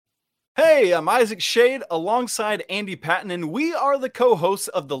Hey, I'm Isaac Shade alongside Andy Patton, and we are the co hosts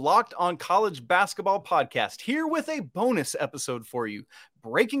of the Locked On College Basketball Podcast, here with a bonus episode for you,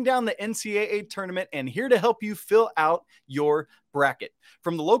 breaking down the NCAA tournament and here to help you fill out your bracket.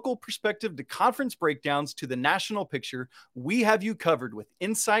 From the local perspective to conference breakdowns to the national picture, we have you covered with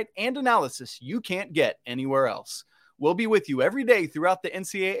insight and analysis you can't get anywhere else. We'll be with you every day throughout the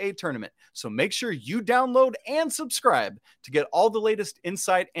NCAA tournament, so make sure you download and subscribe to get all the latest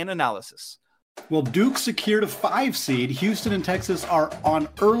insight and analysis. Well, Duke secured a 5 seed. Houston and Texas are on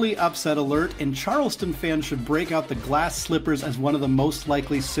early upset alert, and Charleston fans should break out the glass slippers as one of the most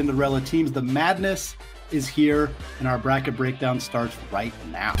likely Cinderella teams. The madness is here, and our bracket breakdown starts right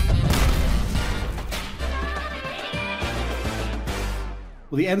now.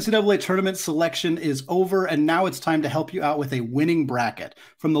 Well, the NCAA tournament selection is over, and now it's time to help you out with a winning bracket.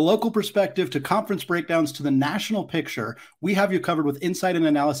 From the local perspective to conference breakdowns to the national picture, we have you covered with insight and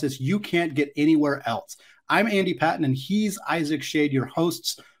analysis you can't get anywhere else. I'm Andy Patton, and he's Isaac Shade, your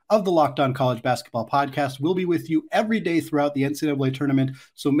hosts of the Locked On College Basketball Podcast. We'll be with you every day throughout the NCAA tournament,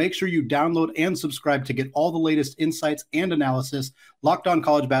 so make sure you download and subscribe to get all the latest insights and analysis. Locked On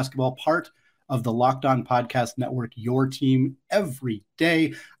College Basketball, part of the Locked On Podcast Network, your team every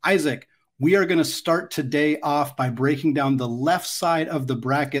day. Isaac, we are going to start today off by breaking down the left side of the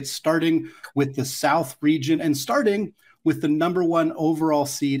bracket, starting with the South region and starting with the number one overall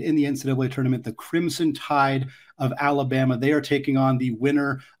seed in the NCAA tournament, the Crimson Tide of Alabama. They are taking on the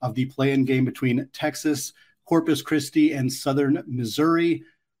winner of the play-in game between Texas, Corpus Christi, and Southern Missouri.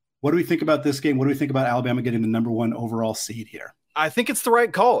 What do we think about this game? What do we think about Alabama getting the number one overall seed here? I think it's the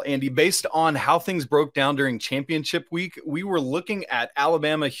right call, Andy. Based on how things broke down during championship week, we were looking at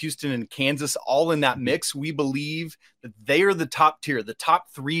Alabama, Houston, and Kansas all in that mix. We believe that they are the top tier, the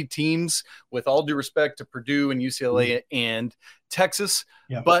top three teams, with all due respect to Purdue and UCLA and Texas.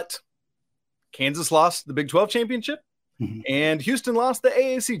 Yeah. But Kansas lost the Big 12 championship, and Houston lost the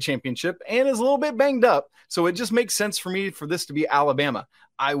AAC championship and is a little bit banged up. So it just makes sense for me for this to be Alabama.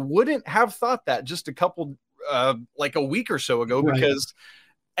 I wouldn't have thought that just like a week or so ago, because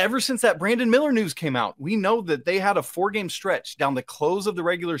ever since that Brandon Miller news came out, we know that they had a 4-game stretch down the close of the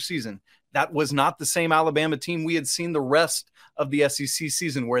regular season. That was not the same Alabama team we had seen the rest of the SEC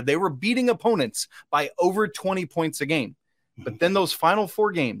season, where they were beating opponents by over 20 points a game. But then those final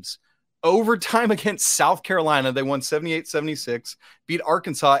 4 games, overtime against South Carolina, they won 78-76, beat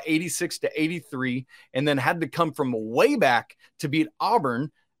Arkansas 86-83, and then had to come from way back to beat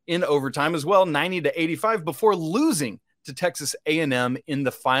Auburn in overtime as well, 90-85, before losing to Texas A&M in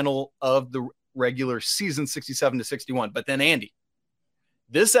the final of the regular season, 67-61. But then, Andy,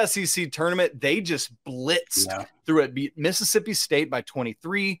 this SEC tournament, they just blitzed through it, beat Mississippi State by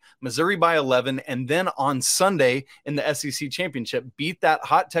 23, Missouri by 11, and then on Sunday in the SEC championship, beat that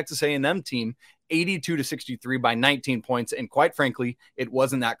hot Texas A&M team 82-63 by 19 points. And quite frankly, it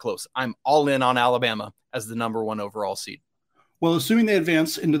wasn't that close. I'm all in on Alabama as the number one overall seed. Well, assuming they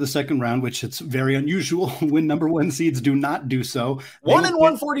advance into the second round, which it's very unusual when number one seeds do not do so.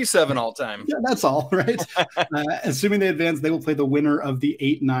 1-147 all time. Yeah, that's all, right? Assuming they advance, they will play the winner of the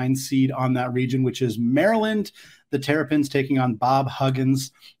 8-9 seed on that region, which is Maryland. The Terrapins taking on Bob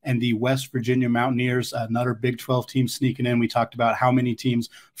Huggins and the West Virginia Mountaineers, another Big 12 team sneaking in. We talked about how many teams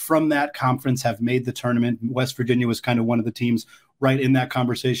from that conference have made the tournament. West Virginia was kind of one of the teams right in that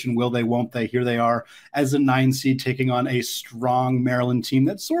conversation. Will they, won't they? Here they are as a 9 seed taking on a strong Maryland team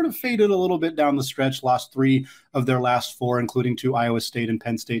that sort of faded a little bit down the stretch, lost 3 of their last 4, including to Iowa State and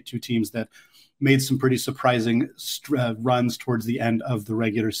Penn State, 2 teams that made some pretty surprising runs towards the end of the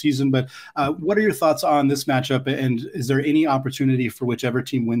regular season. But what are your thoughts on this matchup? And is there any opportunity for whichever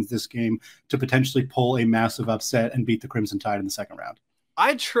team wins this game to potentially pull a massive upset and beat the Crimson Tide in the second round?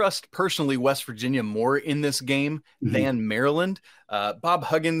 I trust personally West Virginia more in this game than Maryland. Bob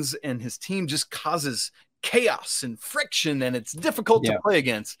Huggins and his team just causes chaos and friction, and it's difficult to play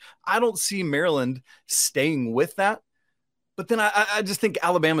against. I don't see Maryland staying with that. But then I just think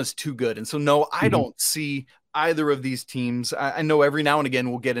Alabama's too good. And so, no, I don't see either of these teams. I know every now and again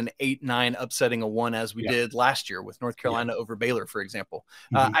we'll get an 8-9 upsetting a 1, as we did last year with North Carolina over Baylor, for example.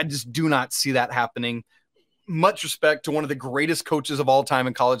 I just do not see that happening. Much respect to one of the greatest coaches of all time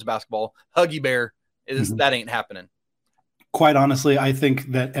in college basketball, Huggy Bear. That ain't happening. Quite honestly, I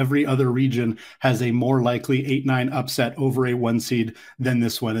think that every other region has a more likely 8-9 upset over a 1 seed than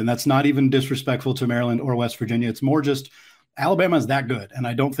this one. And that's not even disrespectful to Maryland or West Virginia. It's more just Alabama is that good, and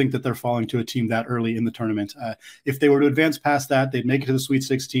I don't think that they're falling to a team that early in the tournament. If they were to advance past that, they'd make it to the Sweet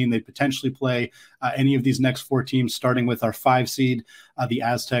 16. They'd potentially play any of these next 4 teams, starting with our 5 seed, the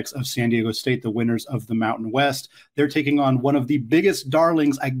Aztecs of San Diego State, the winners of the Mountain West. They're taking on one of the biggest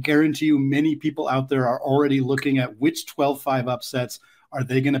darlings. I guarantee you many people out there are already looking at which 12-5 upsets are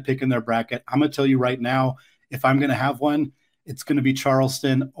they going to pick in their bracket. I'm going to tell you right now, if I'm going to have one, it's going to be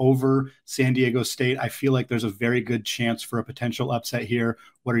Charleston over San Diego State. I feel like there's a very good chance for a potential upset here.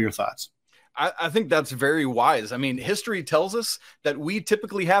 What are your thoughts? I think that's very wise. I mean, history tells us that we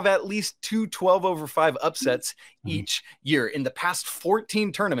typically have at least 2 12-over-5 upsets each year. In the past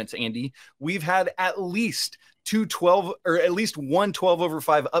 14 tournaments, Andy, we've had at least 1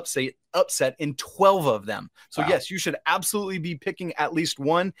 12-over-5 upset in 12 of them. So yes, you should absolutely be picking at least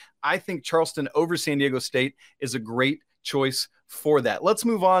one. I think Charleston over San Diego State is a great choice for that. Let's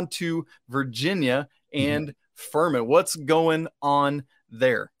move on to Virginia and Furman. What's going on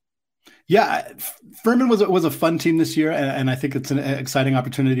there? Yeah, Furman was a fun team this year, and I think it's an exciting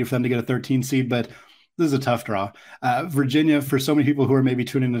opportunity for them to get a 13 seed, but this is a tough draw. Virginia, for so many people who are maybe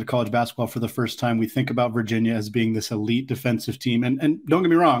tuning into college basketball for the first time, we think about Virginia as being this elite defensive team. And don't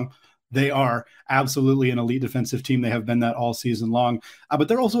get me wrong, they are absolutely an elite defensive team. They have been that all season long, but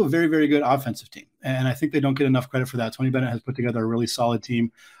they're also a very, very good offensive team. And I think they don't get enough credit for that. Tony Bennett has put together a really solid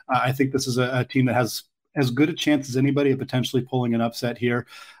team. I think this is a team that has as good a chance as anybody of potentially pulling an upset here.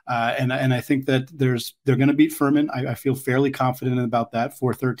 And I think that they're going to beat Furman. I feel fairly confident about that.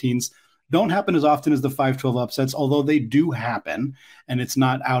 4-13s don't happen as often as the 5-12 upsets, although they do happen. And it's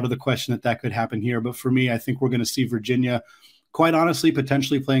not out of the question that could happen here. But for me, I think we're going to see Virginia, quite honestly,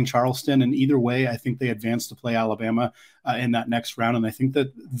 potentially playing Charleston. And either way, I think they advance to play Alabama in that next round. And I think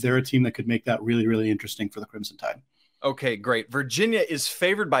that they're a team that could make that really, really interesting for the Crimson Tide. Okay, great. Virginia is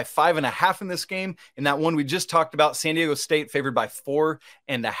favored by 5.5 in this game. In that one we just talked about, San Diego State favored by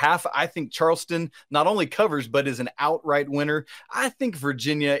 4.5. I think Charleston not only covers, but is an outright winner. I think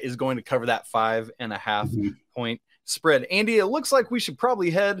Virginia is going to cover that 5.5 point spread. Andy, it looks like we should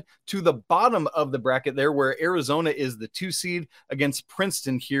probably head to the bottom of the bracket there, where Arizona is the 2 seed against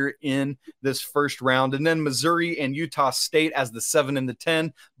Princeton here in this first round. And then Missouri and Utah State as the 7 and the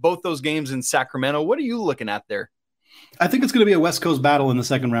 10, both those games in Sacramento. What are you looking at there? I think it's going to be a West Coast battle in the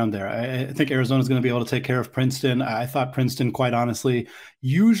second round there. I think Arizona is going to be able to take care of Princeton. I thought Princeton, quite honestly,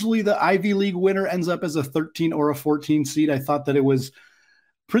 usually the Ivy League winner ends up as a 13 or a 14 seed. I thought that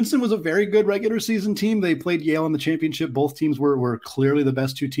Princeton was a very good regular season team. They played Yale in the championship. Both teams were clearly the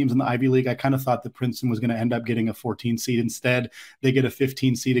best 2 teams in the Ivy League. I kind of thought that Princeton was going to end up getting a 14 seed. Instead, they get a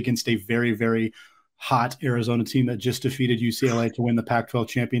 15 seed against a very, very hot Arizona team that just defeated UCLA to win the Pac-12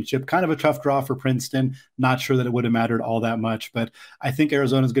 championship. Kind of a tough draw for Princeton. Not sure that it would have mattered all that much, but I think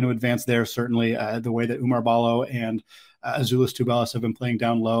Arizona is going to advance there. Certainly the way that Umar Ballo and Azuolas Tubelis have been playing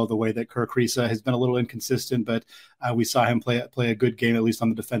down low, the way that Kerr Kriisa has been a little inconsistent, but we saw him play a good game, at least on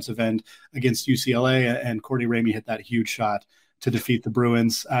the defensive end against UCLA, and Courtney Ramey hit that huge shot to defeat the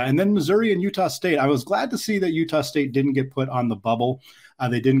Bruins. And then Missouri and Utah State. I was glad to see that Utah State didn't get put on the bubble.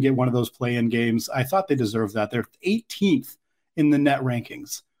 They didn't get one of those play-in games. I thought they deserved that. They're 18th in the net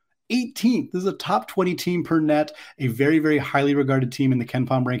rankings. 18th. This is a top 20 team per net, a very, very highly regarded team in the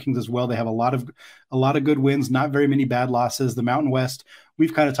KenPom rankings as well. They have a lot of good wins, not very many bad losses. The Mountain West,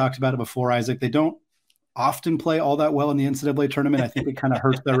 we've kind of talked about it before, Isaac. They don't often play all that well in the NCAA tournament. I think it kind of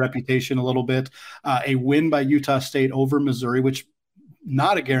hurts their reputation a little bit. A win by Utah State over Missouri, which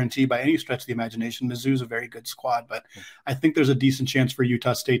not a guarantee by any stretch of the imagination. Mizzou's a very good squad, but I think there's a decent chance for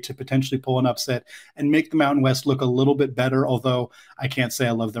Utah State to potentially pull an upset and make the Mountain West look a little bit better, although I can't say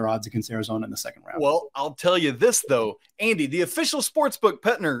I love their odds against Arizona in the second round. Well, I'll tell you this, though. Andy, the official sportsbook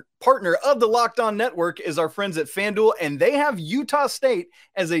partner of the Locked On Network is our friends at FanDuel, and they have Utah State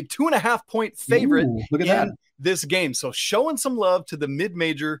as a 2.5 point favorite in this game. So showing some love to the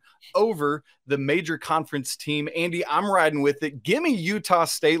mid-major over the major conference team. Andy, I'm riding with it. Give me Utah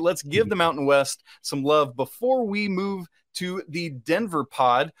State. Let's give the Mountain West some love before we move to the Denver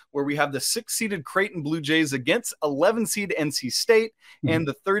pod, where we have the 6-seeded Creighton Blue Jays against 11-seed NC State and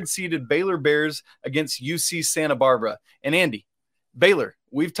the 3rd-seeded Baylor Bears against UC Santa Barbara. And Andy, Baylor,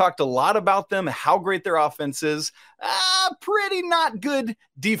 we've talked a lot about them, how great their offense is. Pretty not good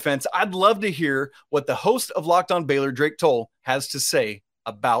defense. I'd love to hear what the host of Locked On Baylor, Drake Toll, has to say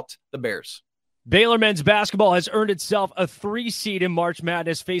about the Bears. Baylor men's basketball has earned itself a 3 seed in March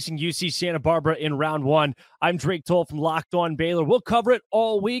Madness, facing UC Santa Barbara in round 1. I'm Drake Toll from Locked On Baylor. We'll cover it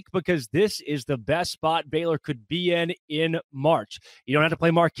all week because this is the best spot Baylor could be in March. You don't have to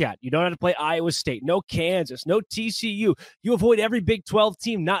play Marquette. You don't have to play Iowa State. No Kansas. No TCU. You avoid every Big 12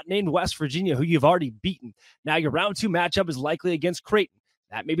 team not named West Virginia, who you've already beaten. Now your round 2 matchup is likely against Creighton.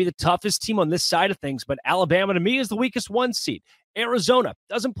 That may be the toughest team on this side of things, but Alabama, to me, is the weakest 1 seed. Arizona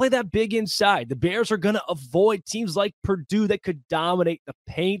doesn't play that big inside. The Bears are going to avoid teams like Purdue that could dominate the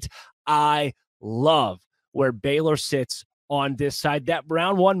paint. I love where Baylor sits on this side. That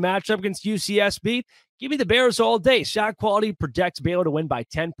round 1 matchup against UCSB, give me the Bears all day. Shot quality projects Baylor to win by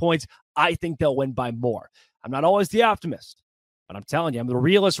 10 points. I think they'll win by more. I'm not always the optimist, but I'm telling you, I'm the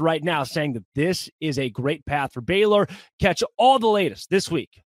realist right now, saying that this is a great path for Baylor. Catch all the latest this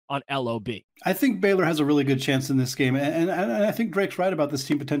week on LOB. I think Baylor has a really good chance in this game. And I think Drake's right about this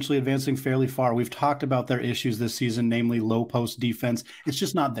team potentially advancing fairly far. We've talked about their issues this season, namely low post defense. It's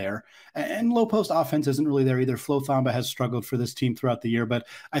just not there. And low post offense isn't really there either. Flo Thamba has struggled for this team throughout the year, but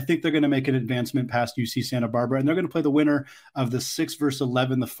I think they're going to make an advancement past UC Santa Barbara, and they're going to play the winner of the 6 versus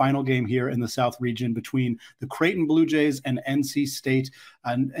 11, the final game here in the South region between the Creighton Blue Jays and NC State.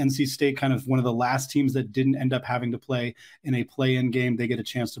 NC State, kind of one of the last teams that didn't end up having to play in a play-in game. They get a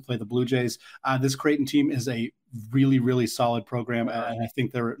chance to play the Blue Jays. This Creighton team is a really, really solid program, and I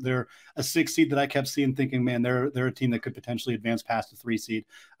think they're a 6 seed that I kept seeing, thinking, man, they're a team that could potentially advance past a 3 seed.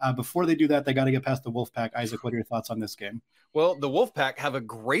 Before they do that, they got to get past the Wolfpack. Isaac, what are your thoughts on this game? Well, the Wolfpack have a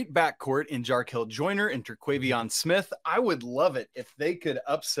great backcourt in Jarkel Joyner and Terquavion Smith. I would love it if they could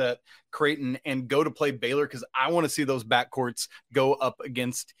upset Creighton and go to play Baylor, because I want to see those backcourts go up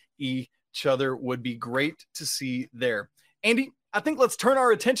against each other. Would be great to see there. Andy, I think let's turn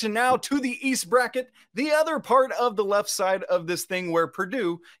our attention now to the East bracket, the other part of the left side of this thing where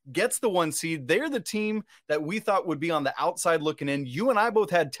Purdue gets the 1 seed. They're the team that we thought would be on the outside looking in. You and I both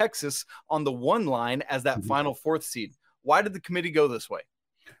had Texas on the 1 line as that final 4th seed. Why did the committee go this way?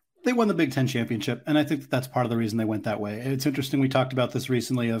 They won the Big Ten championship, and I think that's part of the reason they went that way. It's interesting. We talked about this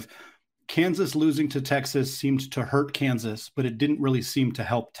recently of Kansas losing to Texas seemed to hurt Kansas, but it didn't really seem to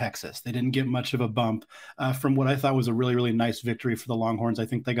help Texas. They didn't get much of a bump from what I thought was a really, really nice victory for the Longhorns. I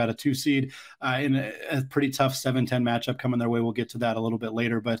think they got a 2 seed in a pretty tough 7-10 matchup coming their way. We'll get to that a little bit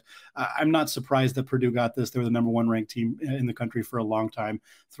later, but I'm not surprised that Purdue got this. They were the number 1 ranked team in the country for a long time.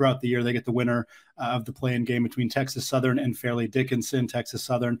 Throughout the year, they get the winner of the play-in game between Texas Southern and Fairleigh Dickinson. Texas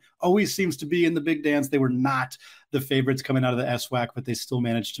Southern always seems to be in the big dance. They were not the favorites coming out of the SWAC, but they still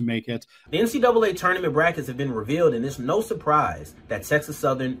managed to make it. The NCAA tournament brackets have been revealed, and it's no surprise that Texas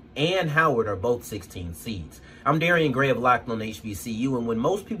Southern and Howard are both 16 seeds. I'm Darian Gray of Locked On HBCU, and when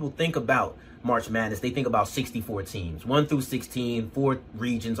most people think about March Madness, they think about 64 teams, 1 through 16, 4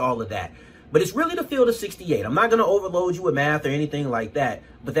 regions, all of that. But it's really the field of 68. I'm not going to overload you with math or anything like that,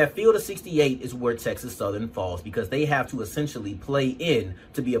 but that field of 68 is where Texas Southern falls, because they have to essentially play in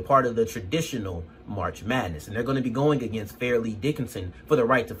to be a part of the traditional March Madness. And they're going to be going against Fairleigh Dickinson for the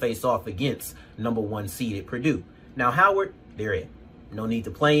right to face off against number 1 seeded Purdue. Now, Howard, they're in. No need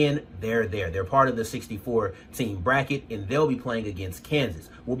to play in. They're there. They're part of the 64-team bracket, and they'll be playing against Kansas.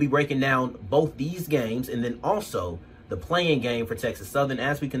 We'll be breaking down both these games and then also the play-in game for Texas Southern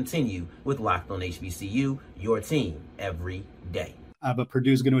as we continue with Locked On HBCU, your team every day. But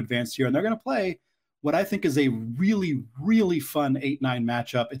Purdue's going to advance here, and they're going to play what I think is a really, really fun 8-9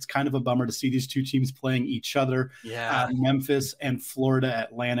 matchup. It's kind of a bummer to see these 2 teams playing each other. Yeah. Memphis and Florida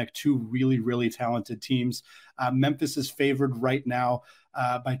Atlantic, 2 really, really talented teams. Memphis is favored right now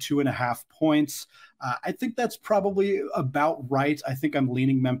by 2.5 points. I think that's probably about right. I think I'm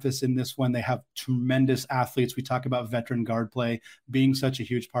leaning Memphis in this one. They have tremendous athletes. We talk about veteran guard play being such a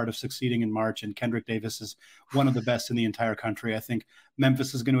huge part of succeeding in March, and Kendrick Davis is one of the best in the entire country. I think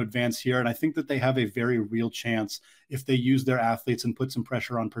Memphis is going to advance here, and I think that they have a very real chance if they use their athletes and put some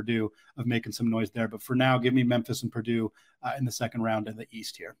pressure on Purdue of making some noise there. But for now, give me Memphis and Purdue in the second round in the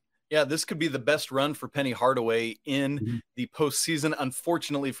East here. Yeah, this could be the best run for Penny Hardaway in the postseason.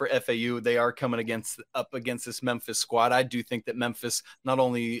 Unfortunately for FAU, they are coming up against this Memphis squad. I do think that Memphis not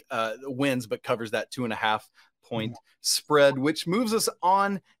only wins, but covers that 2.5 point spread, which moves us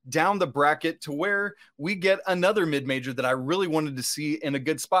on down the bracket to where we get another mid-major that I really wanted to see in a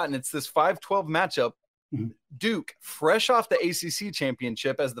good spot. And it's this 5-12 matchup. Duke, fresh off the ACC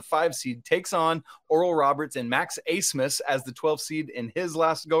championship as the 5 seed, takes on Oral Roberts and Max Abmas as the 12 seed in his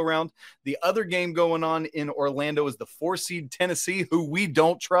last go-round. The other game going on in Orlando is the 4 seed Tennessee, who we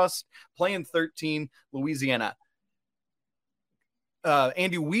don't trust, playing 13 Louisiana.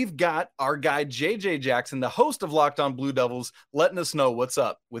 Andy, we've got our guy JJ Jackson, the host of Locked On Blue Devils, letting us know what's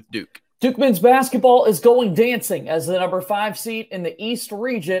up with Duke. Duke men's basketball is going dancing as the number 5 seed in the East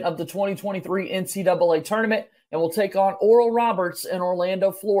region of the 2023 NCAA tournament and will take on Oral Roberts in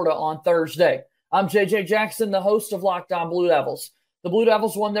Orlando, Florida on Thursday. I'm JJ Jackson, the host of Locked On Blue Devils. The Blue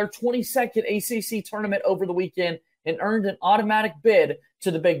Devils won their 22nd ACC tournament over the weekend and earned an automatic bid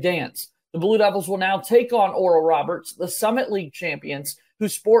to the Big Dance. The Blue Devils will now take on Oral Roberts, the Summit League champions, who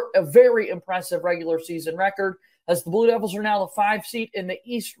sport a very impressive regular season record, as the Blue Devils are now the 5 seed in the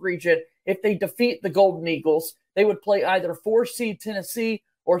East region. If they defeat the Golden Eagles, they would play either 4 seed Tennessee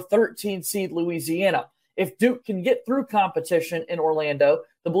or 13 seed Louisiana. If Duke can get through competition in Orlando,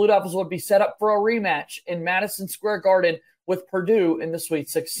 the Blue Devils would be set up for a rematch in Madison Square Garden with Purdue in the Sweet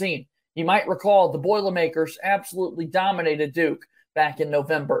 16. You might recall the Boilermakers absolutely dominated Duke back in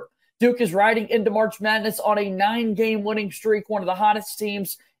November. Duke is riding into March Madness on a 9-game winning streak, one of the hottest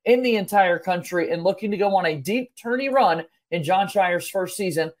teams in the entire country, and looking to go on a deep tourney run in Jon Scheyer's first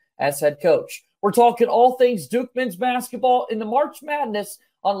season as head coach. We're talking all things Duke men's basketball in the March Madness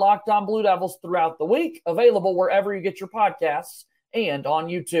on Locked On Blue Devils throughout the week, available wherever you get your podcasts and on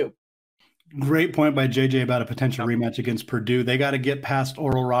YouTube. Great point by JJ about a potential rematch against Purdue. They got to get past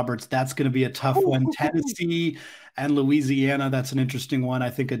Oral Roberts. That's going to be a tough one. Tennessee and Louisiana, that's an interesting one.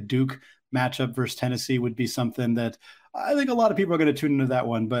 I think a Duke matchup versus Tennessee would be something that I think a lot of people are going to tune into that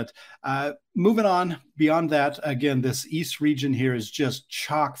one. But moving on beyond that, again, this East region here is just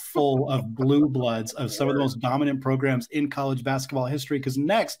chock full of blue bloods of some of the most dominant programs in college basketball history. Because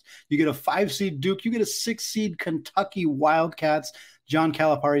next, you get a 5-seed Duke, you get a 6-seed Kentucky Wildcats. John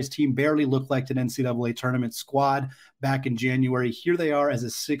Calipari's team barely looked like an NCAA tournament squad back in January. Here they are as a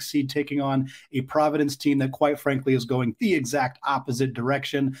 6 seed taking on a Providence team that, quite frankly, is going the exact opposite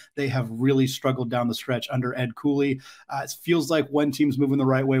direction. They have really struggled down the stretch under Ed Cooley. It feels like one team's moving the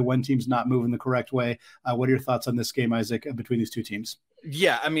right way, one team's not moving the correct way. What are your thoughts on this game, Isaac, between these two teams?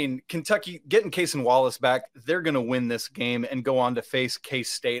 Yeah, I mean, Kentucky getting Case and Wallace back, they're going to win this game and go on to face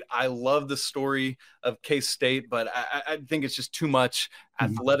K-State. I love the story of K-State, but I think it's just too much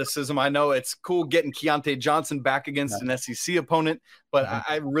athleticism. I know it's cool getting Keontae Johnson back against an SEC opponent, but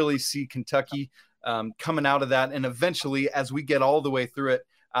I really see Kentucky coming out of that. And eventually, as we get all the way through it,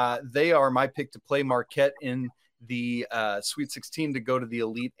 they are my pick to play Marquette in the Sweet 16 to go to the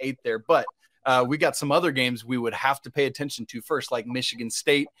Elite 8 there. But we got some other games we would have to pay attention to first, like Michigan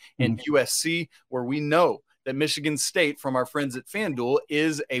State and USC, where we know that Michigan State, from our friends at FanDuel,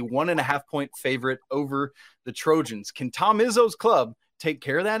 is a 1.5-point favorite over the Trojans. Can Tom Izzo's club take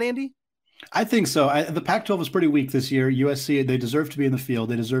care of that, Andy? I think so. The Pac-12 was pretty weak this year. USC, they deserve to be in the field.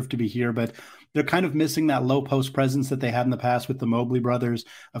 They deserve to be here, but they're kind of missing that low post presence that they had in the past with the Mobley brothers.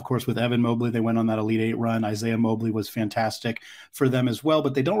 Of course, with Evan Mobley, they went on that Elite 8 run. Isaiah Mobley was fantastic for them as well,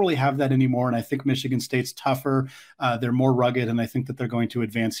 but they don't really have that anymore. And I think Michigan State's tougher. They're more rugged, and I think that they're going to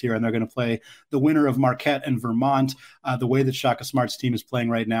advance here, and they're going to play the winner of Marquette and Vermont. The way that Shaka Smart's team is playing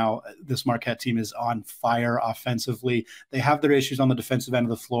right now, this Marquette team is on fire offensively. They have their issues on the defensive end of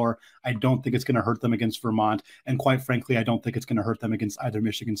the floor. I don't think it's going to hurt them against Vermont. And quite frankly, I don't think it's going to hurt them against either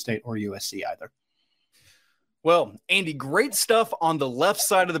Michigan State or USC either. Well, Andy, great stuff on the left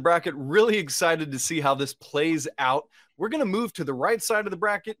side of the bracket. Really excited to see how this plays out. We're going to move to the right side of the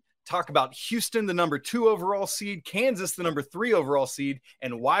bracket, talk about Houston, the number 2 overall seed, Kansas, the number 3 overall seed,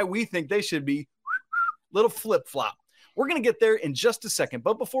 and why we think they should be little flip-flop. We're going to get there in just a second.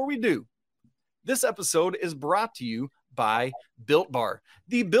 But before we do, this episode is brought to you by Built Bar.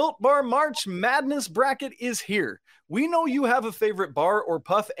 The Built Bar March Madness bracket is here. We know you have a favorite bar or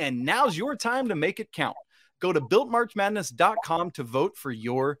puff, and now's your time to make it count. Go to BuiltMarchMadness.com to vote for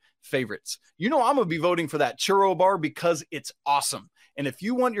your favorites. You know I'm going to be voting for that churro bar because it's awesome. And if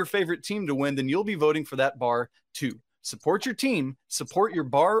you want your favorite team to win, then you'll be voting for that bar too. Support your team, support your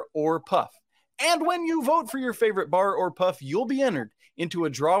bar or puff. And when you vote for your favorite bar or puff, you'll be entered into a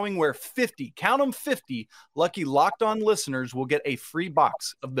drawing where 50, count them 50, lucky Locked On listeners will get a free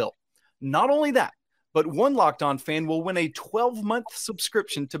box of Built. Not only that, but one Locked On fan will win a 12-month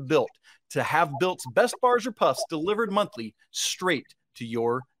subscription to Built to have Built's best bars or puffs delivered monthly straight to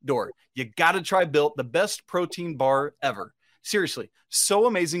your door. You got to try Built, the best protein bar ever. Seriously, so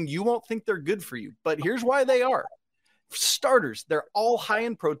amazing you won't think they're good for you, but here's why they are. For starters, they're all high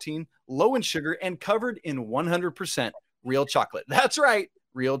in protein, low in sugar, and covered in 100% real chocolate. That's right,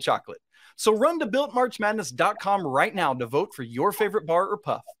 real chocolate. So run to BuiltMarchMadness.com right now to vote for your favorite bar or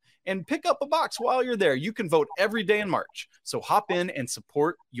puff. And pick up a box while you're there. You can vote every day in March. So hop in and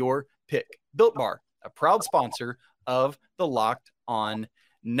support your pick. Built Bar, a proud sponsor of the Locked On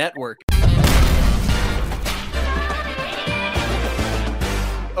Network.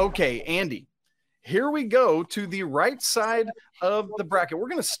 Okay, Andy, Here we go to the right side of the bracket. We're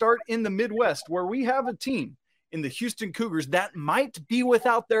going to start in the Midwest, where we have a team in the Houston Cougars that might be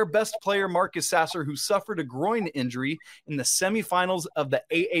without their best player, Marcus Sasser, who suffered a groin injury in the semifinals of the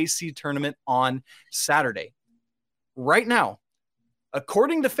AAC tournament on Saturday. Right now,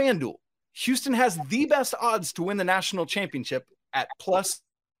 according to FanDuel, Houston has the best odds to win the national championship at plus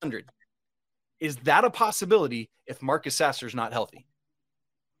 100. Is that a possibility if Marcus Sasser's not healthy?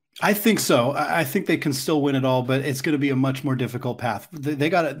 I think so. I think they can still win it all, but it's going to be a much more difficult path. They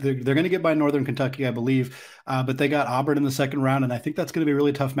got it. They're going to get by Northern Kentucky, I believe, but they got Auburn in the second round, and I think that's going to be a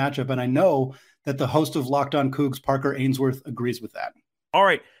really tough matchup. And I know that the host of Locked On Cougs, Parker Ainsworth, agrees with that. All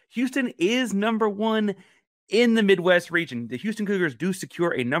right, Houston is number one in the Midwest region. The Houston Cougars do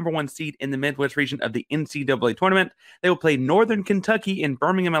secure a number one seed in the Midwest region of the NCAA tournament. They will play Northern Kentucky in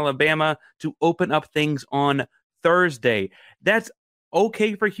Birmingham, Alabama to open up things on Thursday. That's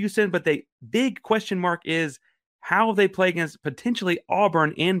okay for Houston, but the big question mark is how they play against potentially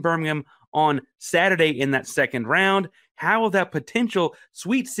Auburn in Birmingham on Saturday in that second round. How will that potential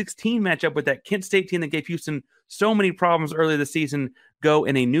Sweet 16 matchup with that Kent State team that gave Houston so many problems earlier this season go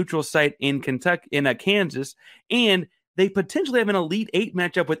in a neutral site in Kentucky, in Kansas? And they potentially have an Elite Eight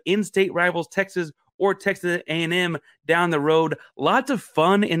matchup with in-state rivals Texas or Texas A&M down the road. Lots of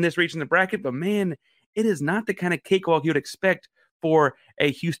fun in this region of the bracket, but man, it is not the kind of cakewalk you'd expect for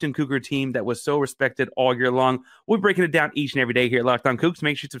a Houston Cougar team that was so respected all year long. We're breaking it down each and every day here at Locked On Cougs.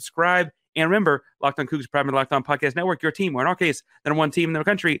 Make sure you subscribe. And remember, Locked On Cougs, proud of the Locked On Podcast Network, your team, or in our case, the number one team in the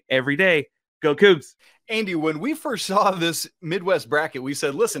country every day. Go Cougs. Andy, when we first saw this Midwest bracket, we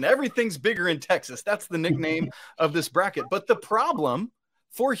said, listen, everything's bigger in Texas. That's the nickname of this bracket. But the problem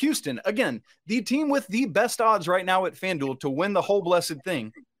for Houston, again, the team with the best odds right now at FanDuel to win the whole blessed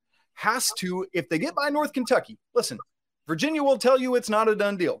thing, has to, if they get by North Kentucky, listen, Virginia will tell you it's not a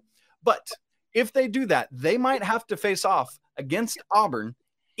done deal. But if they do that, they might have to face off against Auburn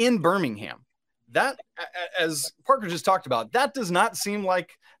in Birmingham. That, as Parker just talked about, that does not seem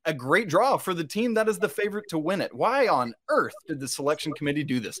like a great draw for the team that is the favorite to win it. Why on earth did the selection committee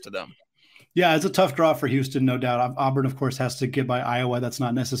do this to them? Yeah, it's a tough draw for Houston, no doubt. Auburn, of course, has to get by Iowa. That's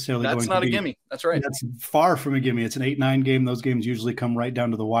not necessarily That's going not to be a gimme. That's right. That's far from a gimme. It's an 8-9 game. Those games usually come right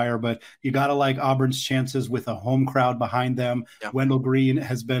down to the wire, but you got to like Auburn's chances with a home crowd behind them. Yeah. Wendell Green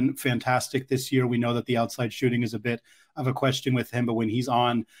has been fantastic this year. We know that the outside shooting is a bit of a question with him, but when he's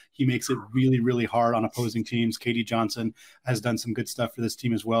on, he makes it really, really hard on opposing teams. Katie Johnson has done some good stuff for this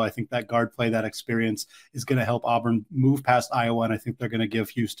team as well. I think that guard play, that experience is going to help Auburn move past Iowa, and I think they're going to give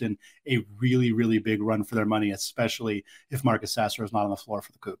Houston a really, really big run for their money, especially if Marcus Sasser is not on the floor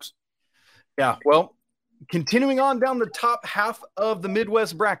for the Cougs. Yeah, well, continuing on down the top half of the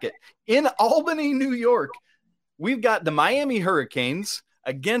Midwest bracket, in Albany, New York, we've got the Miami Hurricanes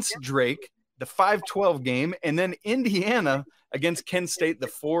against Drake, the 5-12 game, and then Indiana against Kent State, the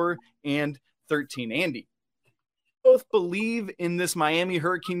 4-13. Andy, both believe in this Miami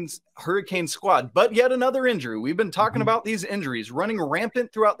Hurricane squad, but yet another injury. We've been talking about these injuries running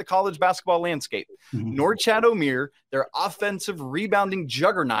rampant throughout the college basketball landscape. Norchad Omier, their offensive rebounding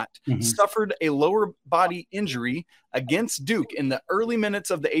juggernaut, suffered a lower body injury against Duke in the early minutes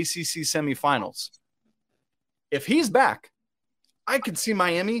of the ACC semifinals. If he's back, I could see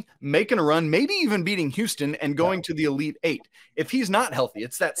Miami making a run, maybe even beating Houston and going to the Elite Eight. If he's not healthy,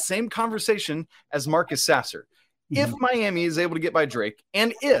 it's that same conversation as Marcus Sasser. If Miami is able to get by Drake,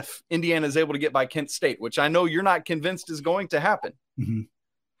 and if Indiana is able to get by Kent State, which I know you're not convinced is going to happen,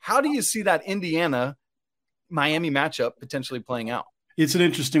 how do you see that Indiana-Miami matchup potentially playing out? It's an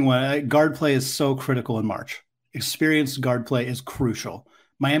interesting one. Guard play is so critical in March. Experienced guard play is crucial.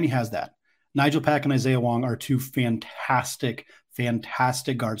 Miami has that. Nigel Pack and Isaiah Wong are two fantastic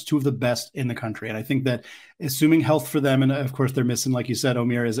guards, two of the best in the country. And I think that assuming health for them, and of course they're missing, like you said,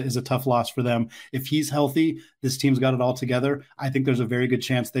 Omier is a tough loss for them. If he's healthy, this team's got it all together. I think there's a very good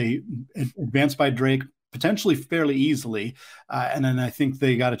chance they advance by Drake, potentially fairly easily. And then I think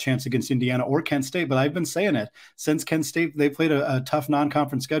they got a chance against Indiana or Kent State, but I've been saying it since Kent State, they played a tough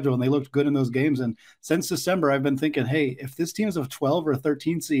non-conference schedule and they looked good in those games. And since December, I've been thinking, hey, if this team is a 12 or a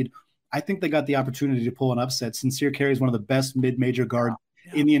 13 seed, I think they got the opportunity to pull an upset. Sincere Carey is one of the best mid-major guards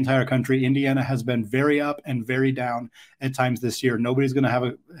in the entire country. Indiana has been very up and very down at times this year. Nobody's going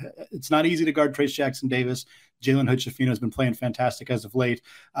to it's not easy to guard Trace Jackson Davis. Jalen Hood-Schifino has been playing fantastic as of late.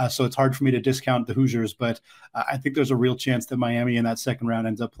 So it's hard for me to discount the Hoosiers, but I think there's a real chance that Miami in that second round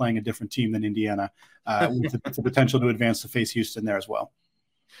ends up playing a different team than Indiana with the potential to advance to face Houston there as well.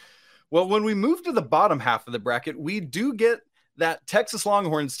 Well, when we move to the bottom half of the bracket, we do get that Texas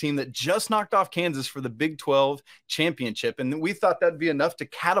Longhorns team that just knocked off Kansas for the Big 12 championship. And we thought that'd be enough to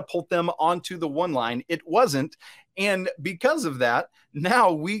catapult them onto the one line. It wasn't. And because of that,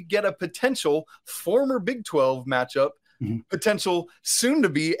 now we get a potential former Big 12 matchup, potential soon to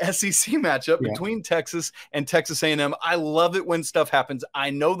be SEC matchup between Texas and Texas A&M. I love it when stuff happens. I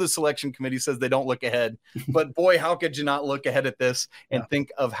know the selection committee says they don't look ahead, but boy, how could you not look ahead at this and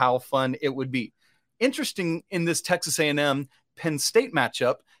think of how fun it would be? Interesting in this Texas A&M Penn State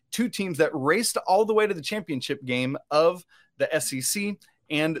matchup, two teams that raced all the way to the championship game of the SEC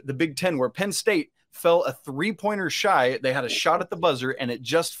and the Big Ten, where Penn State fell a three-pointer shy. They had a shot at the buzzer, and it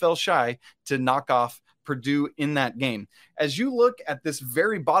just fell shy to knock off Purdue in that game. As you look at this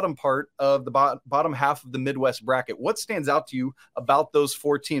very bottom part of the bottom half of the Midwest bracket, what stands out to you about those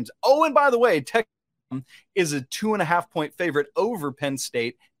four teams? Oh, and by the way, Texas is a 2.5-point favorite over Penn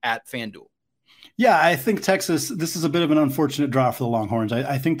State at FanDuel. Yeah, I think Texas, this is a bit of an unfortunate draw for the Longhorns.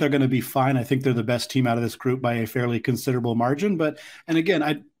 I think they're going to be fine. I think they're the best team out of this group by a fairly considerable margin. But, and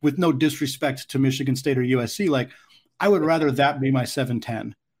again, with no disrespect to Michigan State or USC, like I would rather that be my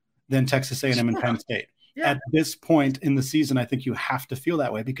 7-10 than Texas A&M and Penn State. Yeah. At this point in the season, I think you have to feel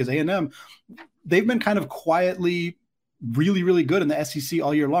that way because A&M, they've been kind of quietly really, really good in the SEC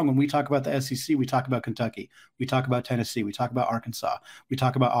all year long. When we talk about the SEC, we talk about Kentucky, we talk about Tennessee, we talk about Arkansas, we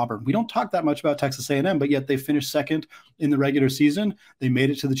talk about Auburn. We don't talk that much about Texas A&M, but yet they finished second in the regular season. They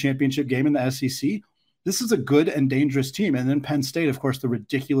made it to the championship game in the SEC. This is a good and dangerous team. And then Penn State, of course, the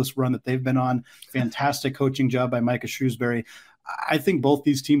ridiculous run that they've been on. Fantastic coaching job by Micah Shrewsbury. I think both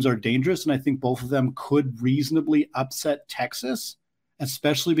these teams are dangerous, and I think both of them could reasonably upset Texas,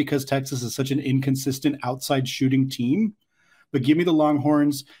 especially because Texas is such an inconsistent outside shooting team. But give me the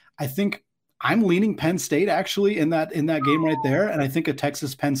Longhorns. I think I'm leaning Penn State actually in that game right there. And I think a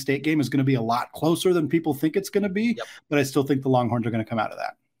Texas-Penn State game is going to be a lot closer than people think it's going to be. Yep. But I still think the Longhorns are going to come out of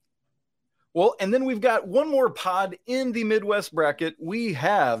that. Well, and then we've got one more pod in the Midwest bracket. We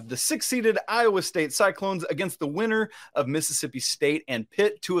have the 6-seeded Iowa State Cyclones against the winner of Mississippi State and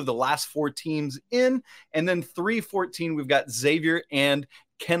Pitt, two of the last four teams in. And then 3-14, we've got Xavier and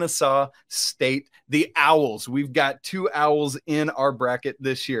Kennesaw State, the Owls. We've got two Owls in our bracket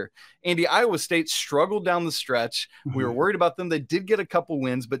this year. Andy, Iowa State struggled down the stretch. We were worried about them. They did get a couple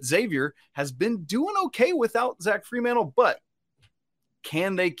wins, but Xavier has been doing okay without Zach Fremantle. But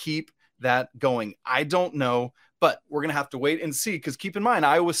can they keep that going? I don't know, but we're going to have to wait and see, because keep in mind,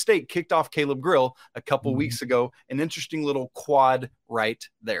 Iowa State kicked off Caleb Grill a couple weeks ago. An interesting little quad right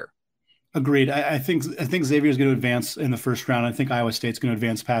there. Agreed. I think Xavier is going to advance in the first round. I think Iowa State's going to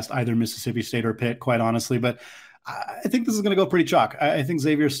advance past either Mississippi State or Pitt, quite honestly. But I think this is going to go pretty chalk. I think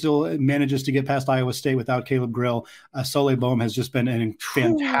Xavier still manages to get past Iowa State without Caleb Grill. Soleil Bohm has just been a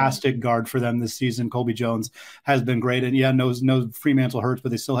fantastic guard for them this season. Colby Jones has been great. And yeah, no Fremantle hurts,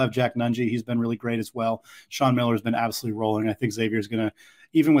 but they still have Jack Nungy. He's been really great as well. Sean Miller has been absolutely rolling. I think Xavier's going to,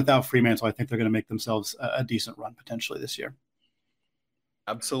 even without Fremantle, I think they're going to make themselves a decent run potentially this year.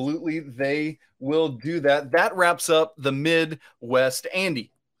 Absolutely, they will do that. That wraps up the Midwest.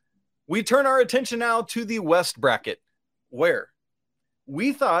 Andy, we turn our attention now to the West bracket, where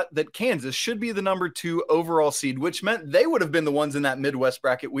we thought that Kansas should be the number 2 overall seed, which meant they would have been the ones in that Midwest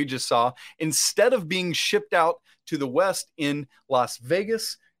bracket we just saw, instead of being shipped out to the West in Las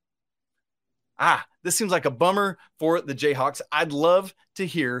Vegas. This seems like a bummer for the Jayhawks. I'd love to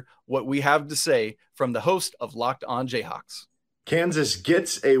hear what we have to say from the host of Locked On Jayhawks. Kansas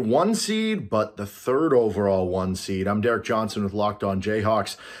gets a 1 seed, but the 3rd overall 1 seed. I'm Derek Johnson with Locked On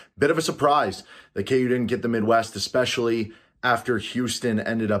Jayhawks. Bit of a surprise that KU didn't get the Midwest, especially after Houston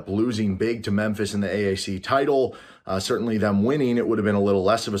ended up losing big to Memphis in the AAC title. Certainly them winning, it would have been a little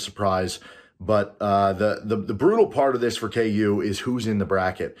less of a surprise. But the brutal part of this for KU is who's in the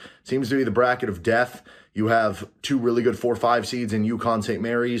bracket. Seems to be the bracket of death. You have 2 really good 4-5 seeds in UConn, St.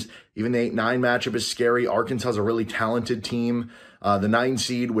 Mary's. Even the 8-9 matchup is scary. Arkansas is a really talented team. The 9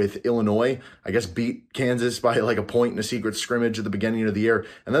 seed with Illinois, I guess, beat Kansas by like a point in a secret scrimmage at the beginning of the year.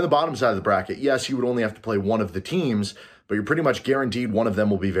 And then the bottom side of the bracket, yes, you would only have to play one of the teams, but you're pretty much guaranteed one of them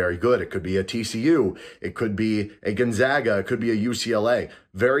will be very good. It could be a TCU. It could be a Gonzaga. It could be a UCLA.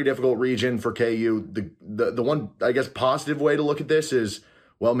 Very difficult region for KU. The one, I guess, positive way to look at this is,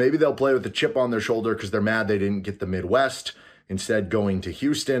 well, maybe they'll play with a chip on their shoulder because they're mad they didn't get the Midwest, instead going to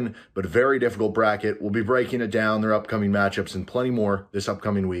Houston. But a very difficult bracket. We'll be breaking it down, their upcoming matchups, and plenty more this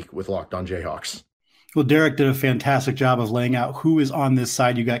upcoming week with Locked On Jayhawks. Well, Derek did a fantastic job of laying out who is on this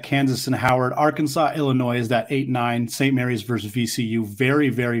side. You got Kansas and Howard. Arkansas, Illinois is that 8-9. St. Mary's versus VCU. Very,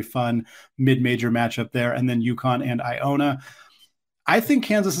 very fun mid-major matchup there. And then UConn and Iona. I think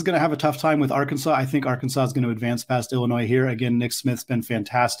Kansas is going to have a tough time with Arkansas. I think Arkansas is going to advance past Illinois here. Again, Nick Smith's been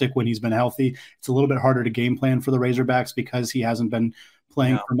fantastic when he's been healthy. It's a little bit harder to game plan for the Razorbacks because he hasn't been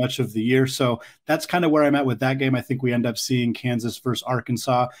playing for much of the year. So that's kind of where I'm at with that game. I think we end up seeing Kansas versus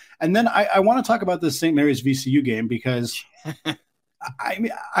Arkansas. And then I want to talk about this St. Mary's VCU game because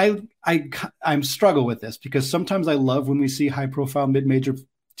I'm struggle with this because sometimes I love when we see high profile mid-major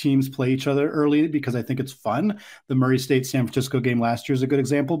teams play each other early because I think it's fun. The Murray State San Francisco game last year is a good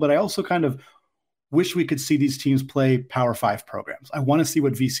example, but I also kind of wish we could see these teams play Power 5 programs. I want to see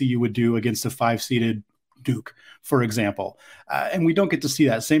what VCU would do against a 5-seeded Duke, for example. And we don't get to see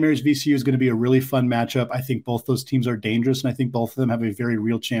that. St. Mary's VCU is going to be a really fun matchup. I think both those teams are dangerous, and I think both of them have a very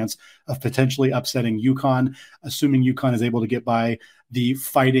real chance of potentially upsetting UConn, assuming UConn is able to get by the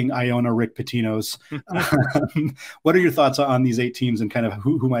fighting Iona Rick Pitinos. What are your thoughts on these 8 teams and kind of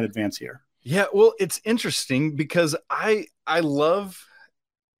who might advance here? Yeah, well, it's interesting because I love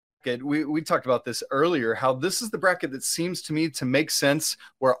we talked about this earlier, how this is the bracket that seems to me to make sense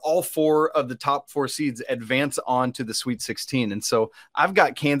where all 4 of the top 4 seeds advance on to the Sweet 16. And so I've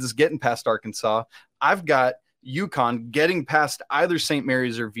got Kansas getting past Arkansas. I've got UConn getting past either St.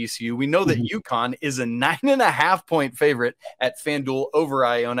 Mary's or VCU. We know that UConn is a 9.5-point favorite at FanDuel over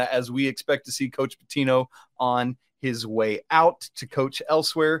Iona, as we expect to see Coach Pitino on his way out to coach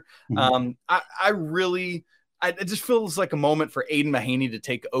elsewhere. It just feels like a moment for Aiden Mahaney to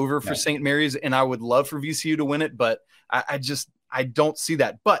take over for St. Mary's, and I would love for VCU to win it, but I don't see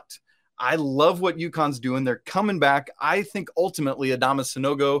that. But I love what UConn's doing. They're coming back. I think ultimately Adama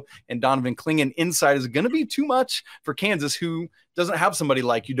Sanogo and Donovan Clingan inside is going to be too much for Kansas, who doesn't have somebody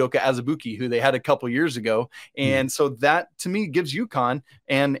like Udoka Azubuike, who they had a couple years ago. And so that, to me, gives UConn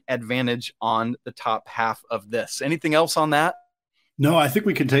an advantage on the top half of this. Anything else on that? No, I think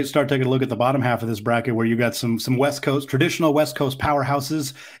we can start taking a look at the bottom half of this bracket where you got some West Coast, traditional West Coast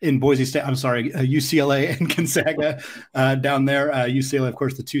powerhouses in Boise State. I'm sorry, UCLA and Gonzaga down there. UCLA, of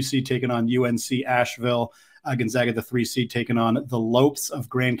course, the 2 seed taking on UNC Asheville. Gonzaga, the 3 seed taking on the Lopes of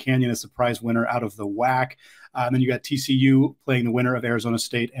Grand Canyon, a surprise winner out of the WAC. And then you got TCU playing the winner of Arizona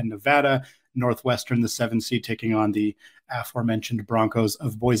State and Nevada. Northwestern, the 7 seed, taking on the aforementioned Broncos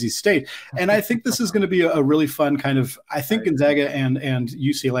of Boise State. And I think this is going to be a really fun kind of, I think Gonzaga and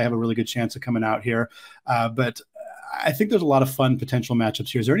UCLA have a really good chance of coming out here. But I think there's a lot of fun potential matchups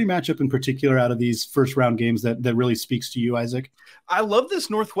here. Is there any matchup in particular out of these first round games that really speaks to you, Isaac? I love this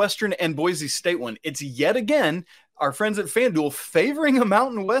Northwestern and Boise State one. It's yet again our friends at FanDuel favoring a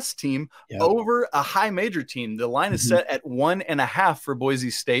Mountain West team over a high major team. The line is set at 1.5 for Boise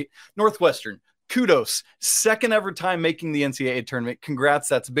State. Northwestern, kudos. Second ever time making the NCAA tournament. Congrats.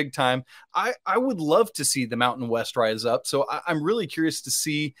 That's big time. I would love to see the Mountain West rise up. So I'm really curious to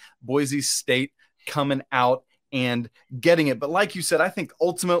see Boise State coming out and getting it. But like you said, I think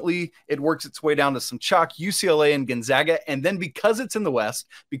ultimately it works its way down to some chalk, UCLA and Gonzaga. And then because it's in the West,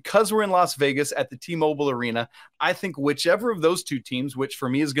 because we're in Las Vegas at the T-Mobile Arena, I think whichever of those 2 teams, which for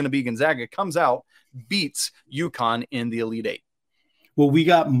me is going to be Gonzaga, comes out, beats UConn in the Elite 8. Well, we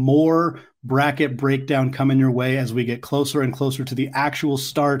got more bracket breakdown coming your way as we get closer and closer to the actual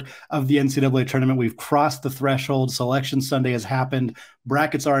start of the NCAA tournament. We've crossed the threshold. Selection Sunday has happened.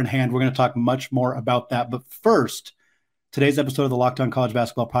 Brackets are in hand. We're going to talk much more about that. But first, today's episode of the Locked On College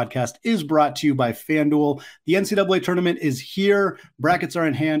Basketball Podcast is brought to you by FanDuel. The NCAA tournament is here. Brackets are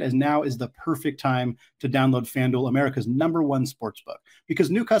in hand, and now is the perfect time to download FanDuel, America's #1 sportsbook,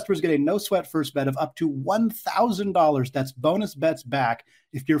 because new customers get a no-sweat first bet of up to $1,000. That's bonus bets back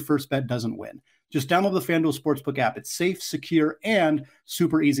if your first bet doesn't win. Just download the FanDuel Sportsbook app. It's safe, secure, and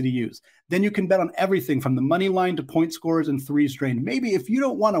super easy to use. Then you can bet on everything from the money line to point scores and threes drained. Maybe if you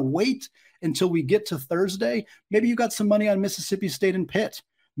don't want to wait until we get to Thursday, maybe you got some money on Mississippi State and Pitt.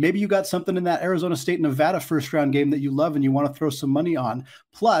 Maybe you got something in that Arizona State Nevada first round game that you love and you want to throw some money on.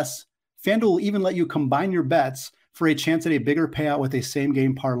 Plus, FanDuel will even let you combine your bets for a chance at a bigger payout with a same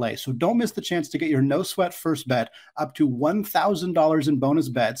game parlay. So don't miss the chance to get your no sweat first bet up to $1,000 in bonus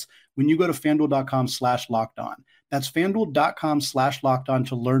bets when you go to FanDuel.com/lockedon. That's FanDuel.com/lockedon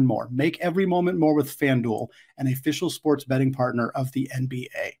to learn more. Make every moment more with FanDuel, an official sports betting partner of the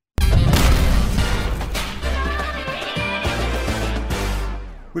NBA.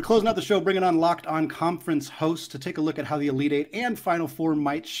 We're closing out the show, bringing on Locked On Conference hosts to take a look at how the Elite Eight and Final Four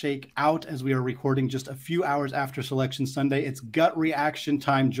might shake out as we are recording just a few hours after Selection Sunday. It's gut reaction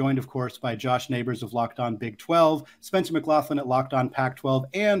time, joined, of course, by Josh Neighbors of Locked On Big 12, Spencer McLaughlin at Locked On Pac-12,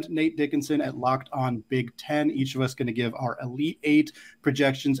 and Nate Dickinson at Locked On Big 10. Each of us going to give our Elite Eight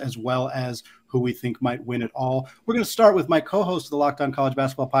projections as well as who we think might win it all. We're going to start with my co-host of the Locked On College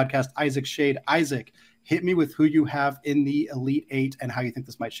Basketball Podcast, Isaac Shade. Isaac, Hit me with who you have in the Elite Eight and how you think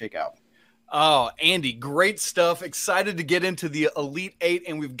this might shake out. Oh, Andy, great stuff. Excited to get into the Elite Eight,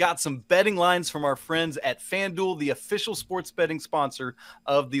 and we've got some betting lines from our friends at FanDuel, the official sports betting sponsor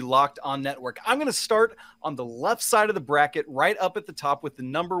of the Locked On Network. I'm going to start on the left side of the bracket, right up at the top with the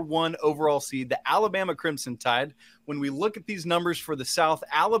number 1 overall seed, the Alabama Crimson Tide. When we look at these numbers for the South,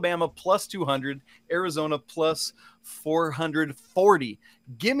 Alabama plus 200, Arizona plus 440.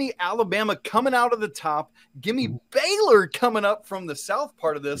 Give me Alabama coming out of the top. Give me Baylor coming up from the south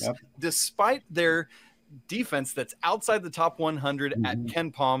part of this, despite their defense that's outside the top 100 at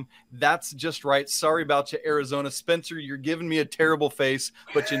KenPom. That's just right. Sorry about you, Arizona. Spencer, you're giving me a terrible face,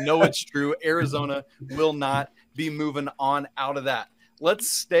 but you know it's true. Arizona will not be moving on out of that. Let's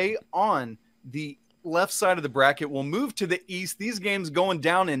stay on the left side of the bracket. We'll move to the east. These games going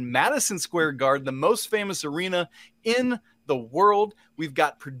down in Madison Square Garden, the most famous arena in the world. We've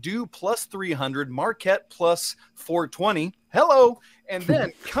got Purdue plus 300, Marquette plus 420. Hello. And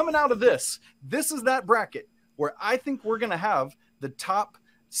then coming out of this is that bracket where I think we're going to have the top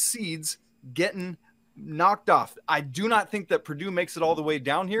seeds getting knocked off. I do not think that Purdue makes it all the way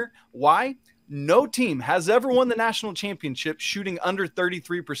down here. Why? No team has ever won the national championship shooting under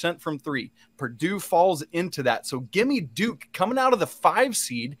 33% from three. Purdue falls into that. So give me Duke coming out of the 5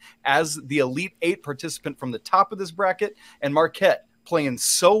 seed as the Elite 8 participant from the top of this bracket, and Marquette playing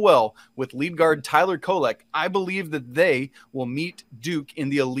so well with lead guard Tyler Kolek. I believe that they will meet Duke in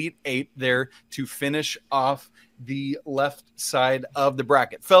the Elite 8 there to finish off the left side of the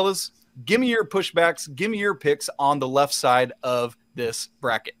bracket. Fellas, give me your pushbacks. Give me your picks on the left side of this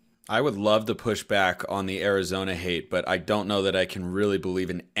bracket. I would love to push back on the Arizona hate, but I don't know that I can really believe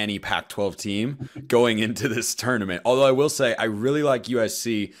in any Pac-12 team going into this tournament. Although I will say I really like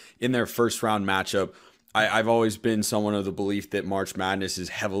USC in their first round matchup. I've always been someone of the belief that March Madness is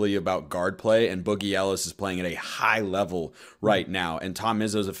heavily about guard play, and Boogie Ellis is playing at a high level right now. And Tom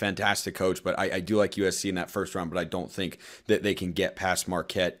Izzo is a fantastic coach, but I do like USC in that first round, but I don't think that they can get past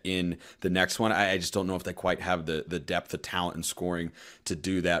Marquette in the next one. I just don't know if they quite have the depth of talent and scoring to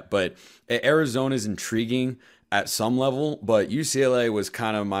do that. But Arizona is intriguing at some level, but UCLA was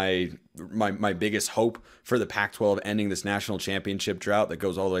kind of my biggest hope for the Pac-12 ending this national championship drought that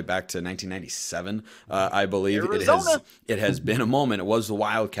goes all the way back to 1997. I believe it has been a moment. It was the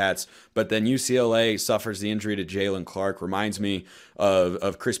Wildcats, but then UCLA suffers the injury to Jalen Clark. Reminds me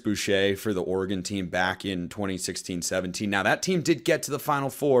of Chris Boucher for the Oregon team back in 2016-17. Now that team did get to the Final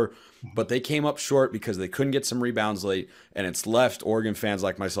Four, but they came up short because they couldn't get some rebounds late, and it's left Oregon fans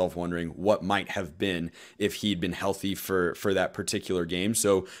like myself wondering what might have been if he'd been healthy for that particular game.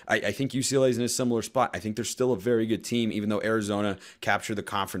 So I think UCLA is in a similar spot. I think they're still a very good team, even though Arizona captured the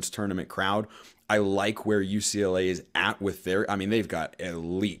conference tournament crowd. I like where UCLA is at with they've got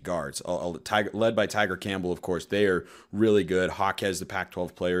elite guards, led by Tiger Campbell, of course. They are really good. Hawkes, the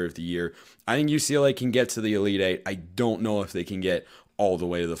Pac-12 Player of the Year. I think UCLA can get to the Elite 8. I don't know if they can get all the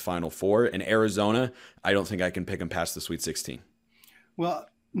way to the Final Four. And Arizona, I don't think I can pick them past the Sweet 16. Well,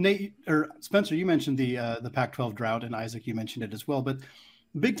 Nate or Spencer, you mentioned the Pac-12 drought, and Isaac, you mentioned it as well. But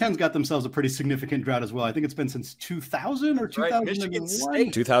Big Ten's got themselves a pretty significant drought as well. I think it's been since 2000 or 2001. Michigan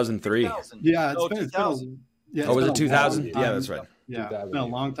State. 2003. 2000. Yeah, it's been 2000. Was it 2000? Yeah, that's right. Yeah, it's been a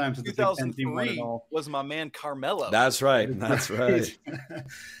long time since the Big Ten team won it 2003 all. was my man Carmelo. That's right. That's right.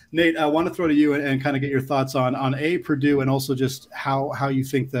 Nate, I want to throw to you and kind of get your thoughts on Purdue, and also just how you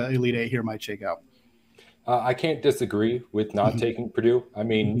think the Elite 8 here might shake out. I can't disagree with not taking Purdue. I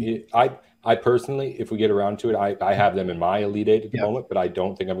mean, I personally, if we get around to it, I have them in my Elite 8 at the moment, but I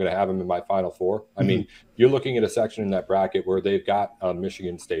don't think I'm going to have them in my Final Four. I mean, you're looking at a section in that bracket where they've got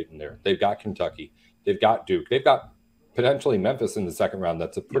Michigan State in there. They've got Kentucky. They've got Duke. They've got potentially Memphis in the second round.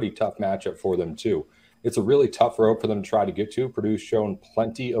 That's a pretty tough matchup for them, too. It's a really tough road for them to try to get to. Purdue's shown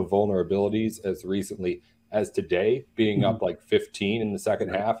plenty of vulnerabilities as recently as today, being up like 15 in the second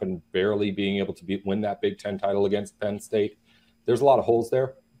half and barely being able to win that Big Ten title against Penn State. There's a lot of holes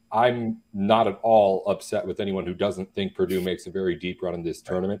there. I'm not at all upset with anyone who doesn't think Purdue makes a very deep run in this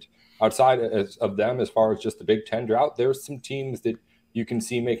tournament. Outside of them, as far as just the Big Ten drought, there's some teams that you can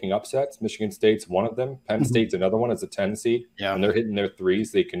see making upsets. Michigan State's one of them. Penn State's another one as a 10 seed. Yeah. And they're hitting their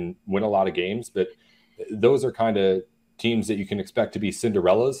threes. They can win a lot of games, but those are kind of teams that you can expect to be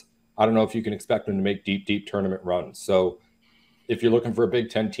Cinderellas. I don't know if you can expect them to make deep tournament runs. So if you're looking for a Big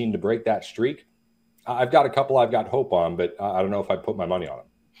Ten team to break that streak, I've got a couple I've got hope on, but I don't know if I'd put my money on them.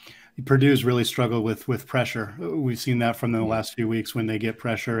 Purdue's really struggled with pressure. We've seen that from the last few weeks when they get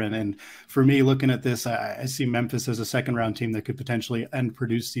pressure. And for me, looking at this, I see Memphis as a second-round team that could potentially end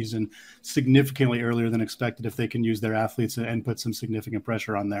Purdue's season significantly earlier than expected if they can use their athletes and put some significant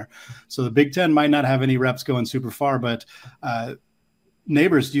pressure on there. So the Big Ten might not have any reps going super far, but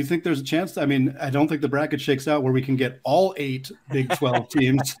Neighbors, do you think there's a chance? I mean, I don't think the bracket shakes out where we can get all 8 Big 12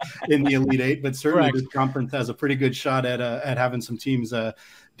 teams in the Elite Eight, but certainly this conference has a pretty good shot at having some teams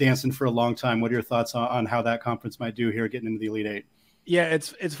dancing for a long time. What are your thoughts on how that conference might do here getting into the Elite Eight? Yeah,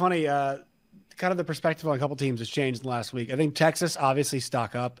 it's funny. Kind of the perspective on a couple teams has changed in the last week. I think Texas obviously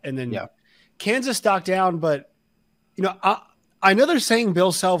stock up, and then Kansas stock down. But I know they're saying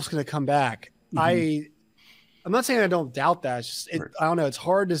Bill Self's going to come back. Mm-hmm. I'm not saying I don't doubt that. It's just, I don't know. It's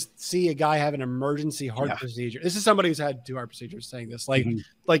hard to see a guy have an emergency heart procedure. This is somebody who's had 2 heart procedures saying this. Like,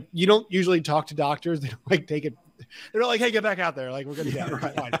 like you don't usually talk to doctors. They don't like take it. They're like, hey, get back out there. Like, we're going to get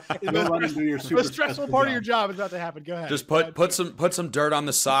fine. The stressful part of your job is about to happen. Go ahead. Just put some dirt on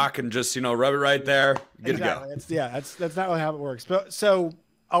the sock and just, rub it right there. Good to go. That's not really how it works. But so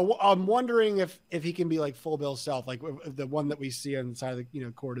I'm wondering if he can be like full Bill Self, like the one that we see on the side of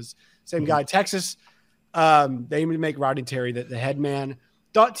the court is same guy. Texas. They aim to make Rodney Terry the head man.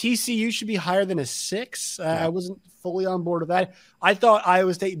 Thought TCU should be higher than a 6. I wasn't fully on board with that. I thought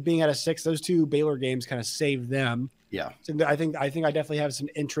Iowa State being at a 6, those 2 Baylor games kind of saved them. Yeah. So I think I definitely have some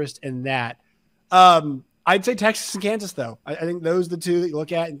interest in that. I'd say Texas and Kansas though. I think those are the 2 that you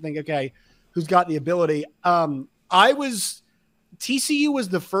look at and think, okay, who's got the ability? TCU was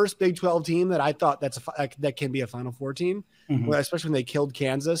the first Big 12 team that I thought that can be a Final Four team, especially when they killed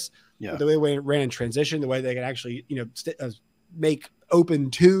Kansas. Yeah. The way they ran in transition, the way they can actually, make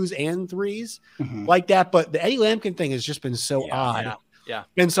open 2s and 3s like that. But the Eddie Lampkin thing has just been so odd. Yeah.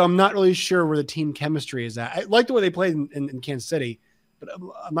 And so I'm not really sure where the team chemistry is at. I like the way they played in Kansas City, but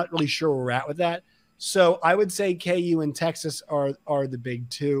I'm not really sure where we're at with that. So I would say KU and Texas are the big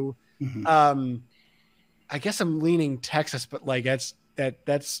 2. I guess I'm leaning Texas, but like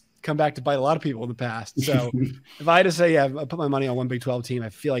that's come back to bite a lot of people in the past. So if I had to say, I put my money on one Big 12 team, I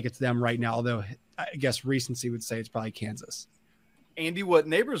feel like it's them right now. Although I guess recency would say it's probably Kansas. Andy, what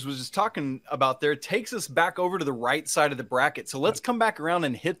Neighbors was just talking about there takes us back over to the right side of the bracket. So let's come back around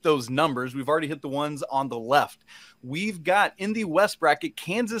and hit those numbers. We've already hit the ones on the left. We've got in the West bracket,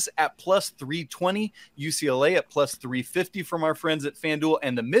 Kansas at plus 320, UCLA at plus 350 from our friends at FanDuel,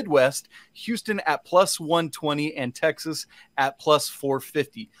 and the Midwest, Houston at plus 120 and Texas at plus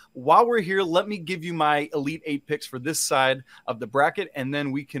 450. While we're here, let me give you my Elite 8 picks for this side of the bracket, and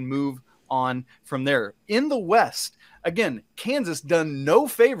then we can move on from there. In the West, again, Kansas done no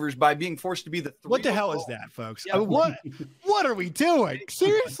favors by being forced to be the 3. What the hell is that, folks? I mean, what are we doing?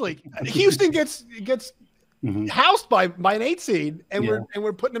 Seriously, Houston gets housed by an 8 seed, and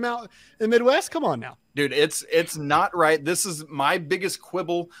we're putting them out in the Midwest. Come on now, dude. It's not right. This is my biggest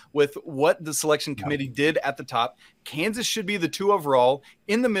quibble with what the selection committee did at the top. Kansas should be the 2 overall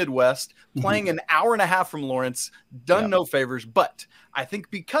in the Midwest, playing an hour and a half from Lawrence. Done no favors, but I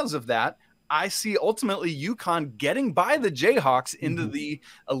think because of that, I see ultimately UConn getting by the Jayhawks into the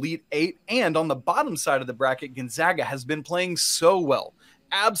Elite 8. And on the bottom side of the bracket, Gonzaga has been playing so well.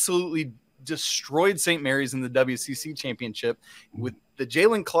 Absolutely destroyed St. Mary's in the WCC championship with the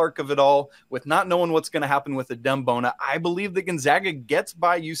Jalen Clark of it all, with not knowing what's going to happen with the Dembona. I believe that Gonzaga gets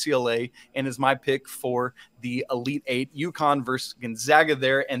by UCLA and is my pick for the Elite 8, UConn versus Gonzaga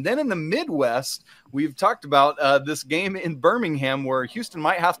there. And then in the Midwest, we've talked about this game in Birmingham where Houston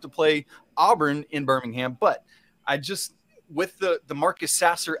might have to play Auburn in Birmingham, but I just, with the Marcus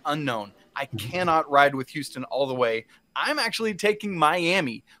Sasser unknown, I cannot ride with Houston all the way. I'm actually taking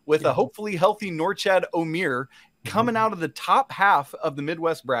Miami with a hopefully healthy Norchad Omier coming out of the top half of the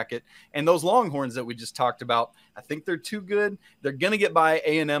Midwest bracket. And those Longhorns that we just talked about, I think they're too good. They're going to get by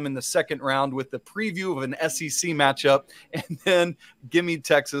A&M in the second round with the preview of an SEC matchup. And then give me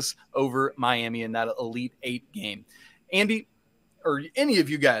Texas over Miami in that Elite 8 game. Andy, or any of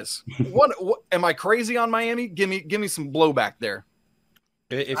you guys, what am I crazy on Miami? Give me some blowback there.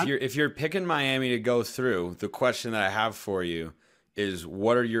 If you're picking Miami to go through, the question that I have for you is,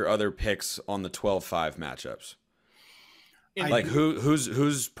 what are your other picks on the 12-5 matchups? Like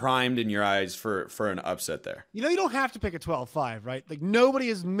who's primed in your eyes for an upset there? You don't have to pick a 12-5, right? Like nobody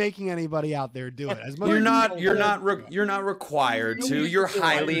is making anybody out there do it. You're not required to. You're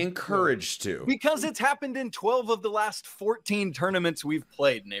highly encouraged to. Because it's happened in 12 of the last 14 tournaments we've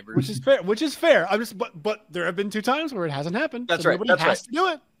played, Neighbors. Which is fair. But there have been 2 times where it hasn't happened. That's right. Nobody has to do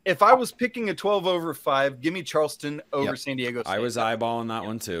it. If I was picking a 12 over 5, give me Charleston over San Diego State. I was eyeballing that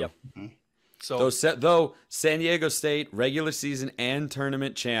one too. Yep. So though San Diego State regular season and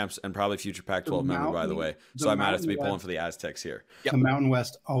tournament champs and probably future Pac-12 member, by the way. So I might have to be pulling for the Aztecs here. The Mountain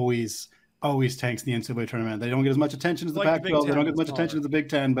West always tanks the NCAA tournament. They don't get as much attention as the Pac-12. They don't get as much attention as the Big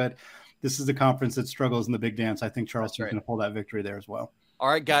Ten, but this is the conference that struggles in the big dance. I think Charleston's going to pull that victory there as well. All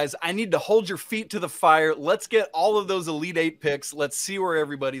right, guys, I need to hold your feet to the fire. Let's get all of those Elite Eight picks. Let's see where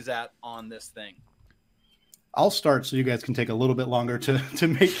everybody's at on this thing. I'll start so you guys can take a little bit longer to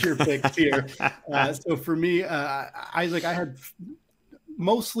make your picks here. So for me, Isaac, I had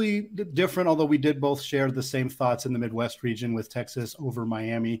mostly different, although we did both share the same thoughts in the Midwest region with Texas over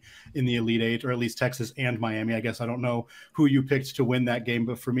Miami in the Elite Eight, or at least Texas and Miami. I guess I don't know who you picked to win that game,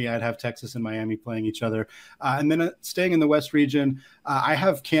 but for me, I'd have Texas and Miami playing each other. And then staying in the West region, I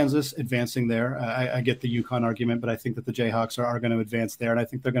have Kansas advancing there. I get the UConn argument, but I think that the Jayhawks are going to advance there, and I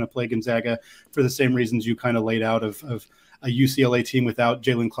think they're going to play Gonzaga for the same reasons you kind of laid out of a UCLA team without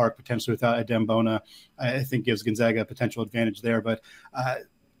Jalen Clark, potentially without Adem Bona, I think gives Gonzaga a potential advantage there. But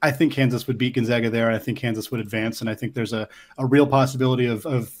I think Kansas would beat Gonzaga there. I think Kansas would advance, and I think there's a real possibility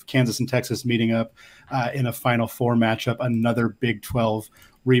of Kansas and Texas meeting up in a Final Four matchup, another Big 12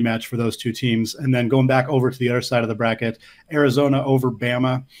 rematch for those two teams. And then going back over to the other side of the bracket, Arizona over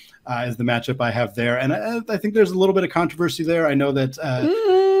Bama is the matchup I have there. And I think there's a little bit of controversy there. I know that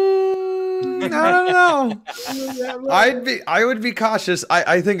I don't know. I would be cautious.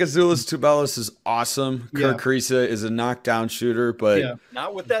 I think Azuolas Tubelis is awesome. Kirk Kriisa is a knockdown shooter, but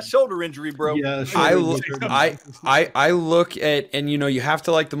not with that shoulder injury, bro. I look at, and you have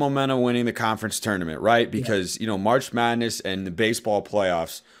to like the momentum winning the conference tournament, right? Because March Madness and the baseball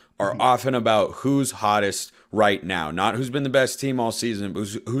playoffs are often about who's hottest right now, not who's been the best team all season, but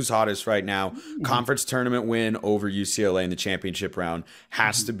who's hottest right now. Conference tournament win over UCLA in the championship round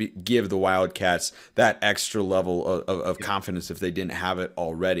has to give the Wildcats that extra level of confidence if they didn't have it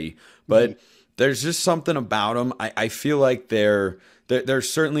already. But there's just something about them. I feel like they're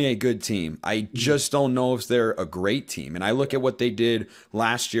certainly a good team. I just don't know if they're a great team. And I look at what they did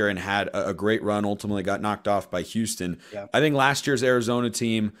last year and had a great run, ultimately got knocked off by Houston. I think last year's Arizona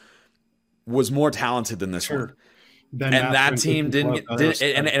team was more talented than this one. And that team didn't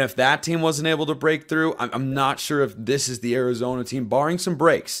and if that team wasn't able to break through, I'm not sure if this is the Arizona team, barring some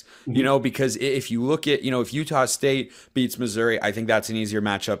breaks, because if you look at, if Utah State beats Missouri, I think that's an easier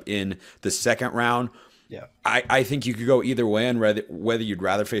matchup in the second round. I think you could go either way on whether you'd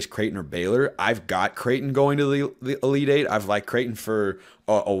rather face Creighton or Baylor. I've got Creighton going to the Elite Eight. I've liked Creighton for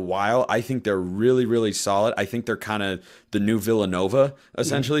a while. I think they're really, really solid. I think they're kind of the new Villanova,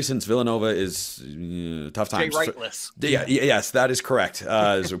 essentially, since Villanova is tough times. Jay Wrightless. Yes, that is correct.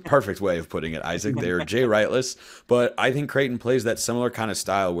 Is a perfect way of putting it, Isaac. They're Jay Wrightless. But I think Creighton plays that similar kind of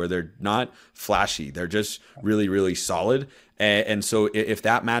style where they're not flashy. They're just really, really solid. And so if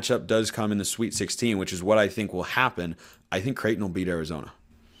that matchup does come in the Sweet 16, which is what I think will happen, I think Creighton will beat Arizona.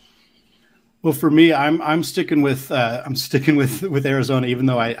 Well, for me, I'm sticking with Arizona, even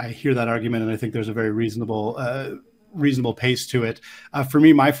though I hear that argument and I think there's a very reasonable pace to it. For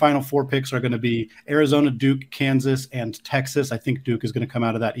me, my final four picks are going to be Arizona, Duke, Kansas, and Texas. I think Duke is going to come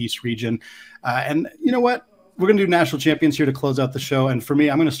out of that East region. And you know what? We're going to do national champions here to close out the show. And for me,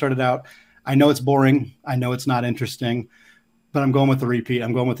 I'm going to start it out. I know it's boring. I know it's not interesting. But I'm going with the repeat.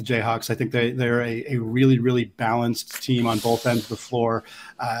 I'm going with the Jayhawks. I think they're a really, really balanced team on both ends of the floor,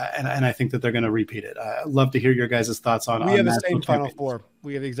 and I think that they're going to repeat it. I'd love to hear your guys' thoughts on. We have the same Final Four.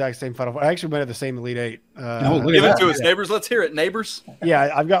 We have the exact same Final Four. I actually might have the same Elite Eight. Give it to us, neighbors. Let's hear it, neighbors.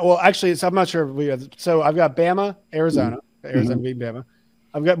 Yeah, I've got. Well, actually, I'm not sure. So I've got Bama, Arizona. Arizona beating Bama.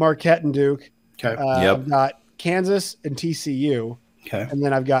 I've got Marquette and Duke. Okay. I've got Kansas and TCU. Okay. And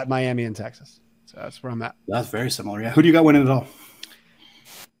then I've got Miami and Texas. So that's where I'm at. That's very similar. Yeah. Who do you got winning it all?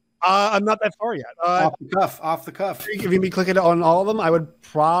 I'm not that far yet. Off the cuff. If you click it on all of them, I would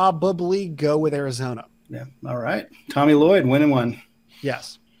probably go with Arizona. Yeah. All right. Tommy Lloyd winning one.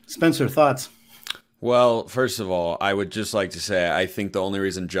 Yes. Spencer, thoughts? Well, first of all, I would just like to say I think the only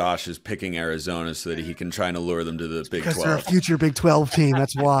reason Josh is picking Arizona is so that he can try and allure them to the Big 12. Because they're a future Big 12 team.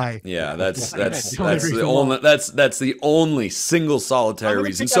 That's why. Yeah, that's the only single solitary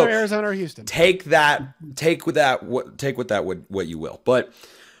reason. So Arizona or Houston. Take with that what you will. But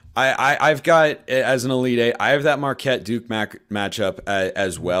I've got, as an Elite Eight, I have that Marquette Duke matchup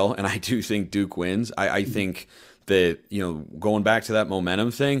as well, and I do think Duke wins. I think that, going back to that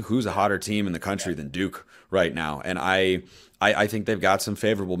momentum thing, who's a hotter team in the country than Duke right now? And I think they've got some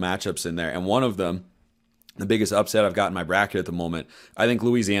favorable matchups in there. And one of them, the biggest upset I've got in my bracket at the moment, I think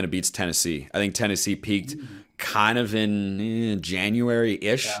Louisiana beats Tennessee. I think Tennessee peaked kind of in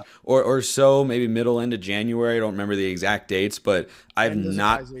January-ish or so, maybe middle end of January. I don't remember the exact dates, but I've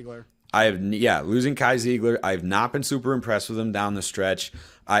not losing Kai Ziegler. I've not been super impressed with him down the stretch.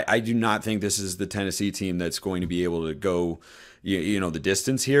 I do not think this is the Tennessee team that's going to be able to go, the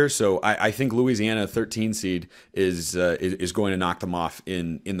distance here. So I think Louisiana, 13 seed, is going to knock them off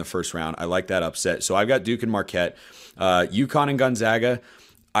in the first round. I like that upset. So I've got Duke and Marquette, UConn and Gonzaga.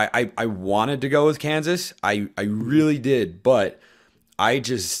 I wanted to go with Kansas. I really did, but I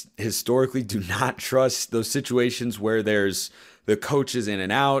just historically do not trust those situations where there's the coach is in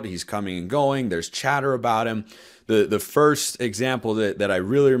and out, he's coming and going, there's chatter about him. The first example that I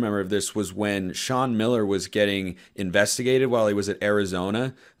really remember of this was when Sean Miller was getting investigated while he was at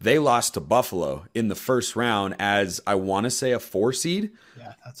Arizona. They lost to Buffalo in the first round as, I want to say, a 4 seed.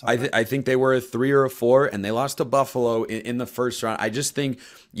 Yeah, that's I think they were a 3 or a 4, and they lost to Buffalo in the first round. I just think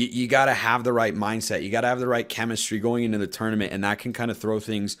you got to have the right mindset. You got to have the right chemistry going into the tournament, and that can kind of throw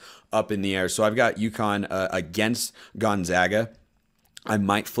things up in the air. So I've got UConn against Gonzaga. I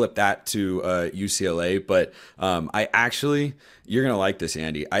might flip that to UCLA, but you're going to like this,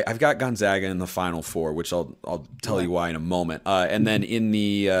 Andy. I've got Gonzaga in the Final Four, which I'll tell you why in a moment. And then in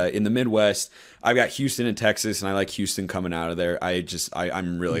the Midwest, I've got Houston and Texas, and I like Houston coming out of there.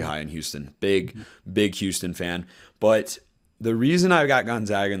 I'm really high in Houston. Big Houston fan. But the reason I've got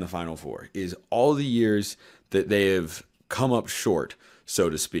Gonzaga in the Final Four is all the years that they have come up short, so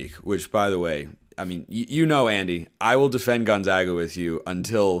to speak, which, by the way, I mean, Andy, I will defend Gonzaga with you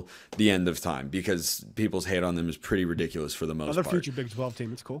until the end of time because people's hate on them is pretty ridiculous for the most part. Another future Big 12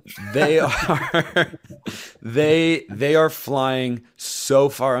 team. It's cool. They are flying so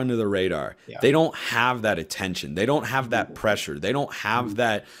far under the radar. Yeah. They don't have that attention. They don't have that pressure. They don't have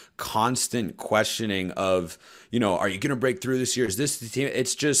that constant questioning of, are you going to break through this year? Is this the team?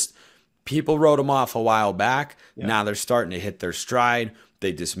 It's just people wrote them off a while back. Yeah. Now they're starting to hit their stride.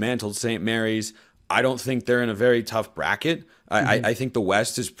 They dismantled St. Mary's. I don't think they're in a very tough bracket. I think the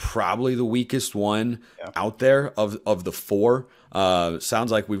West is probably the weakest one out there of the 4.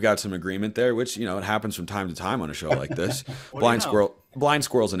 Sounds like we've got some agreement there, which, it happens from time to time on a show like this. Blind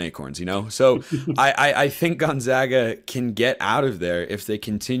squirrels and acorns, So I think Gonzaga can get out of there if they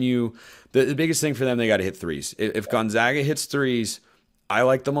continue. The biggest thing for them, they got to hit threes. If Gonzaga hits threes, I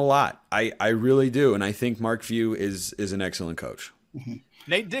like them a lot. I really do. And I think Mark Few is an excellent coach.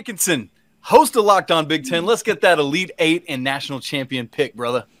 Nate Dickinson, host of Locked On Big Ten. Let's get that Elite 8 and national champion pick,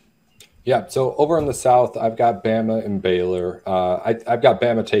 brother. Yeah, so over in the South, I've got Bama and Baylor. I've got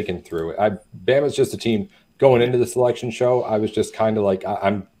Bama taken through it. Bama's just a team going into the selection show. I was just kind of like,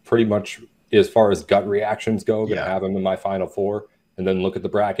 I'm pretty much, as far as gut reactions go, going to have them in my Final Four and then look at the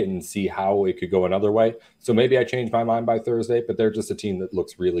bracket and see how it could go another way. So maybe I change my mind by Thursday, but they're just a team that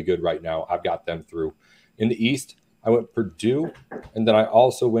looks really good right now. I've got them through. In the East, I went Purdue, and then I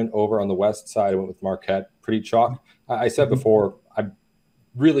also went over on the West side. I went with Marquette, pretty chalk. I said before, I'm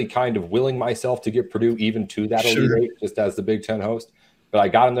really kind of willing myself to get Purdue even to that Elite 8, just as the Big Ten host. But I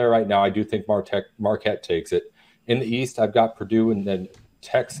got them there right now. I do think Marquette takes it. In the East, I've got Purdue and then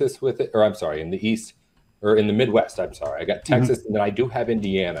Texas with it. Or I'm sorry, in the East, or in the Midwest, I'm sorry. I got Texas, and then I do have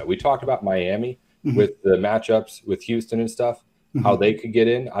Indiana. We talked about Miami with the matchups with Houston and stuff. How they could get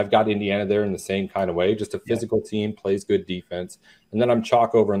in. I've got Indiana there in the same kind of way, just a physical team, plays good defense. And then I'm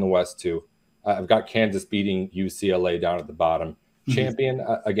chalk over in the West too. I've got Kansas beating UCLA down at the bottom. Champion,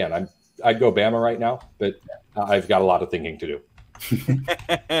 again, I'd go Bama right now, but I've got a lot of thinking to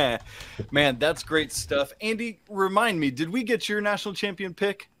do. Man, that's great stuff. Andy, remind me, did we get your national champion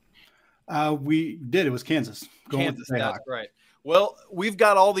pick? We did. It was Kansas. Kansas, that's right. Well, we've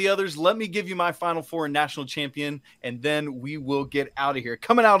got all the others. Let me give you my Final Four and national champion, and then we will get out of here.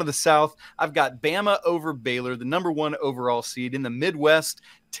 Coming out of the South, I've got Bama over Baylor, the #1 overall seed. In the Midwest,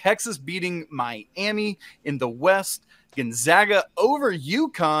 Texas beating Miami. In the West, Gonzaga over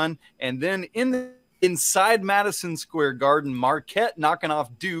UConn. And then inside Madison Square Garden, Marquette knocking off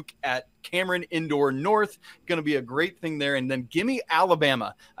Duke at Cameron Indoor North. Going to be a great thing there. And then give me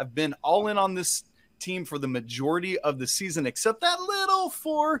Alabama. I've been all in on this team for the majority of the season, except that little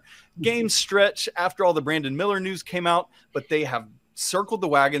 4-game stretch after all the Brandon Miller news came out, but they have circled the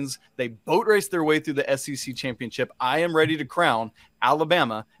wagons. They boat raced their way through the SEC championship. I am ready to crown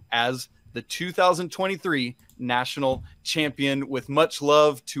Alabama as the 2023 national champion, with much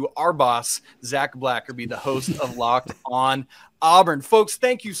love to our boss, Zach Blackerby, the host of Locked On Auburn. Folks,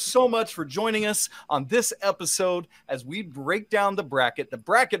 thank you so much for joining us on this episode as we break down the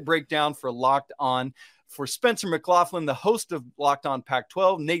bracket breakdown for Locked On. For Spencer McLaughlin, the host of Locked On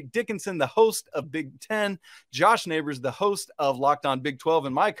Pac-12, Nate Dickinson, the host of Big Ten, Josh Neighbors, the host of Locked On Big 12,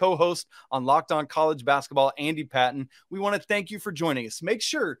 and my co-host on Locked On College Basketball, Andy Patton, we want to thank you for joining us. Make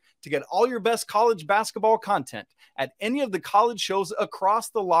sure to get all your best college basketball content at any of the college shows across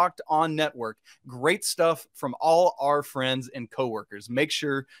the Locked On network. Great stuff from all our friends and coworkers. Make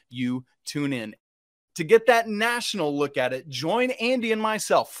sure you tune in. To get that national look at it, join Andy and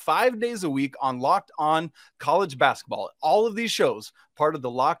myself 5 days a week on Locked On College Basketball. All of these shows, part of the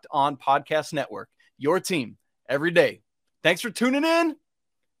Locked On Podcast Network. Your team every day. Thanks for tuning in.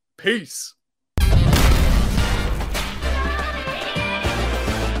 Peace.